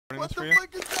What the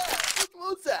fuck is that? What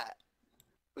was that?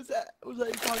 Was that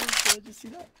you talking? Did I just see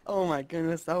that? Oh my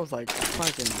goodness, that was like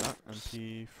fucking.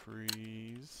 MP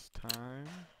freeze time.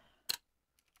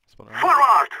 Spell it right.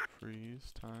 Forward!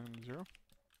 Freeze time 0.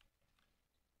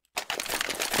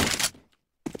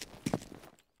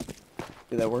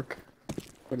 Did that work?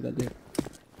 What did that do?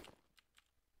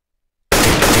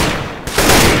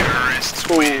 Terrorists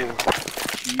win.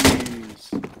 Jeez.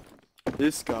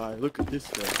 This guy, look at this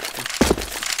guy.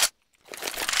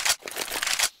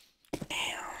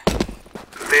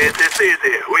 This is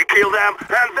easy. We kill them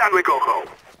and then we go home.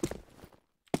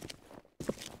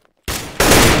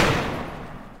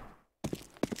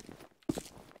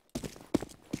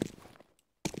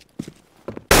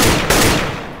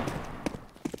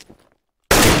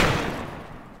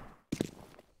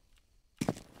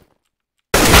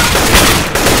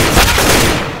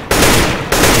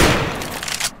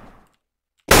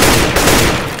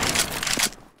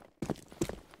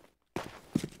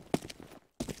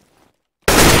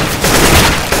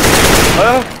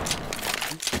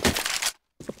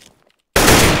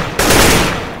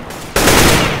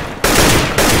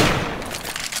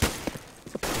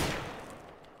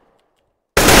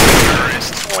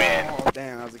 Terrorists win. Oh,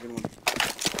 damn, that was a good one.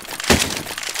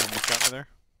 Almost got me there.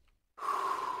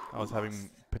 I was having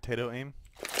potato aim.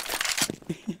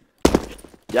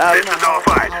 Yeah, I don't know This is our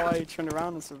fight. how I turned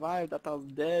around and survived. I thought I was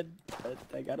dead, but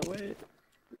I got away.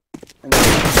 And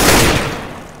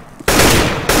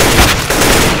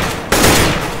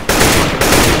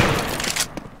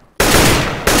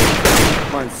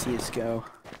come on, CSGO.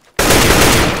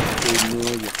 Dude,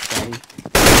 Neil, you fatty.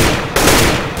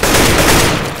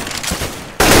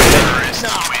 Terrorists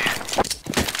win.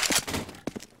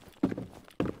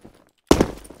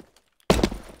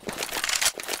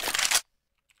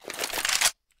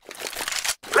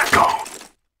 Let's go.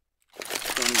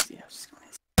 Just going easy. Yeah, just going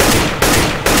easy.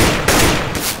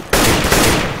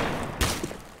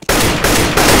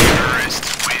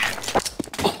 Terrorists win.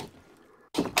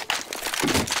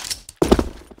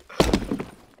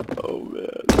 Oh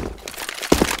man.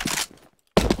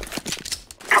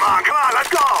 Come on, let's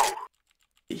go.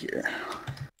 Here.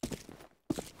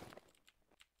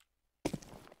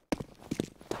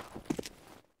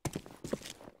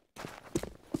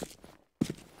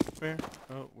 Where?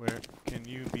 Oh, where can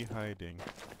you be hiding?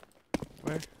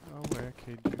 Where? Oh, where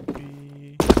could you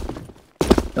be?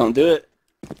 Don't do it.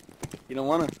 You don't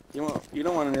wanna. You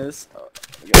don't wanna know this. Oh.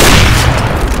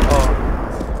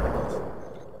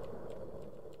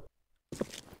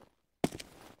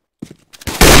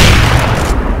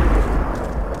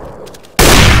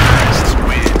 Terrorists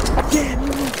win. Damn, you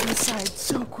moved to the side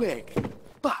so quick.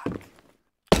 Fuck.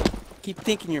 Keep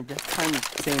thinking you're behind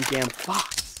the same damn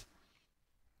box.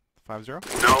 5-0.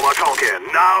 No more talking.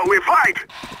 Now we fight.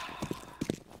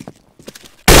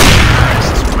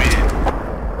 Terrorists win.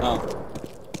 Oh.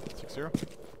 6-0.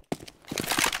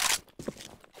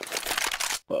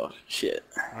 Oh shit.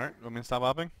 Alright, want me to stop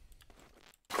hopping?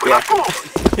 Yeah. Let's move.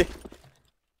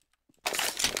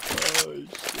 Oh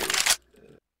shit.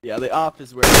 Yeah, the off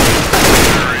is where.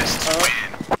 Terrorists win.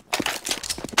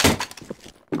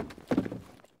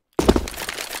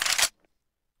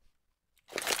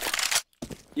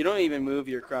 You don't even move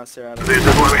your crosshair out of This is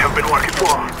what we have been working for.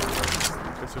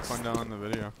 Guess we'll find out in the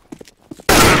video.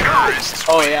 Terrorists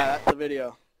Oh yeah, that's the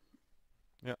video.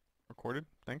 Yeah, recorded.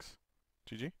 Thanks.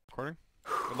 GG. Recording.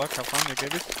 Good luck. Have fun. You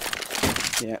gave it.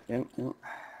 Yeah, yeah, yeah.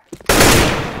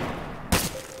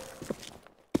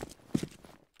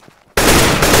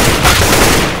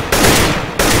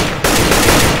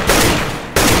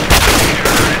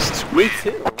 Terrorists Me win.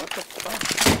 too. What the fuck?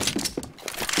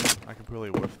 I can really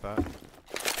whiff that.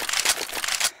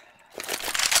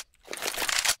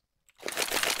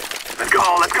 Let's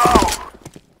go, let's go.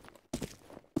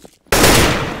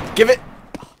 Give it.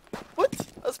 What?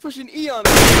 I was pushing E on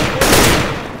it.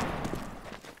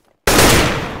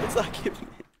 It's not giving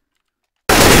it.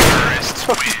 Terrorists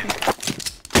win.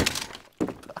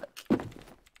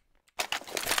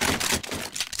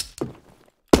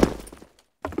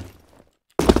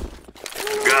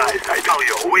 Guys, I tell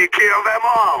you, we kill them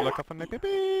all. Look up on the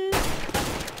pee.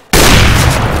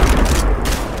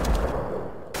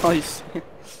 Oh, you see?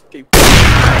 Okay.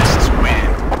 Terrorists win.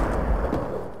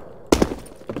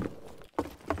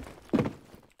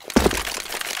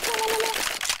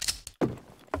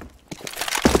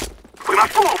 We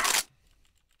must move.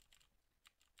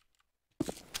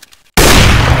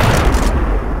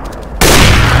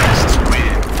 Terrorists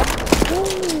win.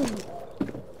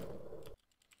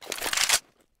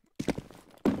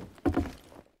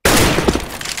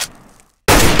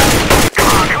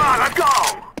 Come on, let's go.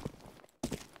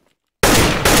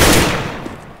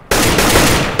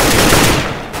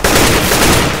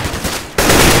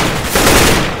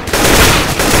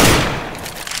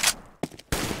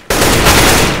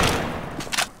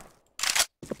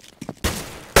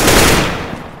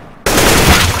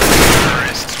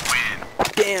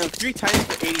 Damn, 3 times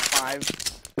for 85.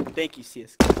 Thank you,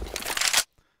 CSGO.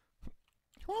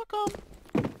 You're welcome.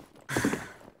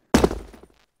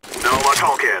 No more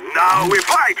talking. Now we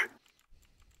fight.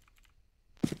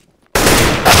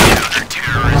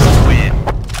 Terrorists win.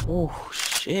 Oh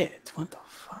shit! What the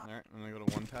fuck? Alright, I'm gonna go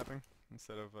to one tapping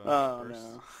instead of Oh burst.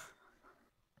 no.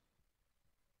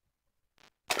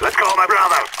 Let's go, my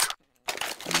brothers.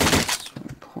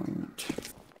 Point.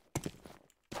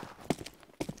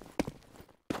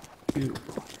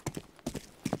 Beautiful.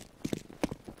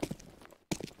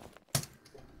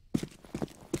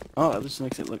 Oh, that just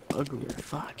makes it look uglier.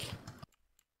 Fuck.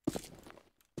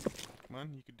 Come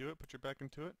on, you can do it. Put your back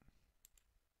into it.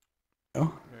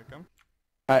 Oh. Here I come.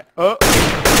 Alright. Oh.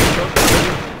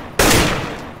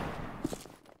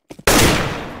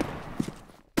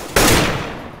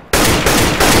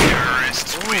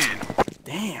 Terrorists win.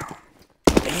 Damn.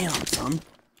 Damn, son.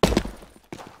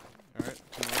 Alright,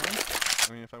 2 more rounds.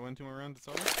 I mean, if I win 2 more rounds, it's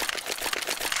over.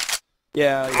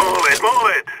 Yeah. Move it, move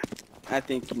it. I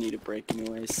think you need a break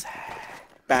anyways.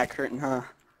 Back hurting, huh?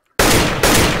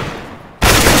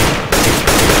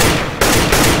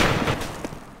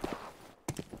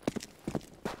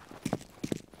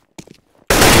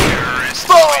 Terrorists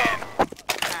win.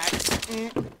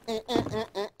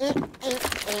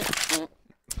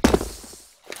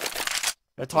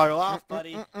 Gotta toggle off,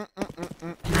 buddy.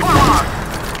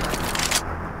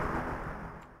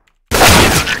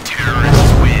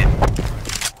 Terrorists win.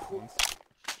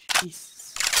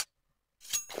 Jesus.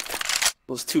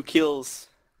 Those 2 kills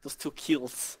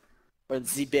are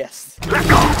the best. Let's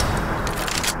go.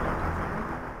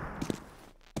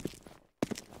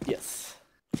 Yes.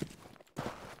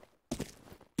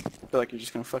 I feel like you're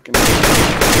just gonna fucking.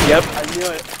 Yep, I knew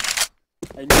it.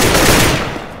 I knew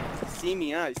it. You see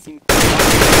me, huh? You see me.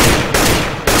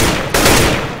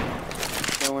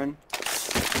 Going.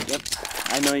 Yep.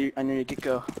 I know you. I know you get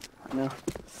go. I know.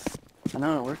 I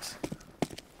know it works.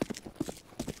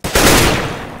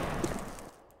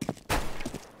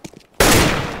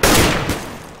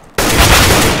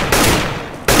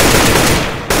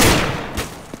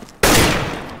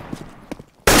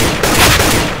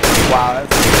 Wow,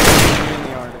 that's in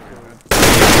the article.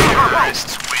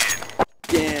 Terrorists win.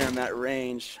 Damn, that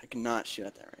range. I cannot shoot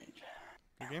at that range.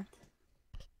 Good game?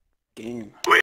 Game.